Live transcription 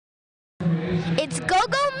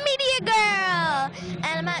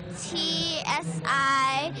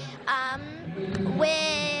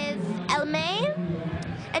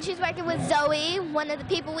working with Zoe, one of the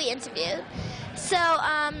people we interviewed. So,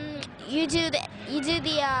 you do the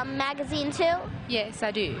magazine too? Yes,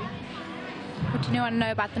 I do. What do you want to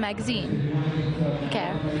know about the magazine?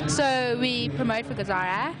 Okay, so we promote for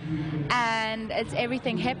Grazia, and it's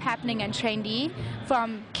everything hip, happening and trendy,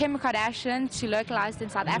 from Kim Kardashian to localized in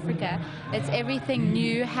South Africa. It's everything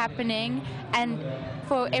new, happening, and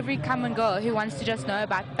for every common girl who wants to just know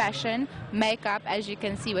about fashion, makeup, as you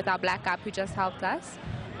can see with our black up who just helped us,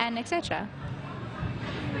 and etc.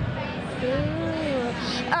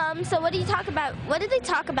 So what do you talk about? What did they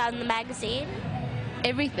talk about in the magazine?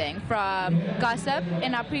 Everything from gossip.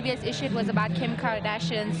 In our previous issue, it was about Kim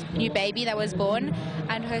Kardashian's new baby that was born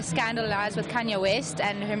and her scandalized with Kanye West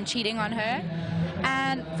and him cheating on her.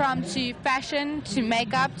 And from to fashion, to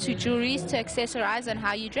makeup, to jewelries, to accessorize, and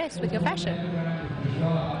how you dress with your fashion.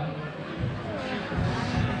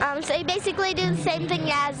 So you basically do the same thing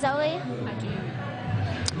as Zoe? I do.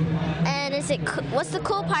 And what's the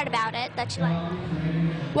cool part about it that you like?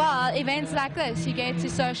 Well, events like this, you get to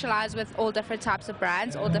socialize with all different types of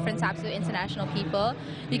brands, all different types of international people.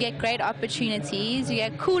 You get great opportunities, you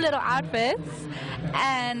get cool little outfits,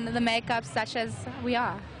 and the makeup such as we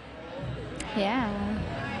are. Yeah.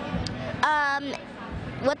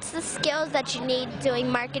 What's the skills that you need doing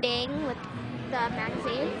marketing with the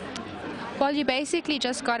magazine? Well, you basically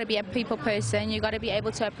just got to be a people person. You got to be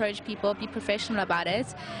able to approach people, be professional about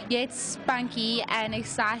it, yet spunky and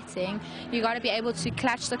exciting. You got to be able to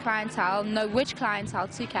catch the clientele, know which clientele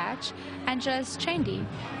to catch, and just trendy.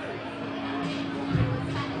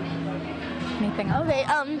 Anything else?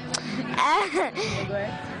 Okay.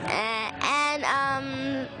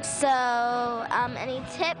 Any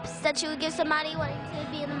tips that you would give somebody wanting to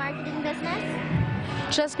be in the marketing business?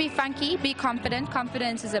 Just be funky, be confident.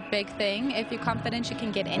 Confidence is a big thing. If you're confident, you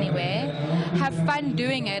can get anywhere. Have fun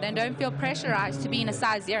doing it, and don't feel pressurized to be in a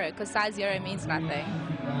size 0, because size 0 means nothing.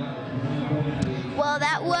 Well,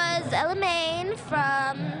 that was Elaine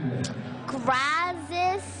from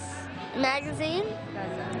Grazia magazine.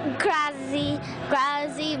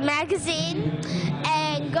 Grazia magazine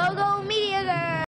and GoGoMediaGirl.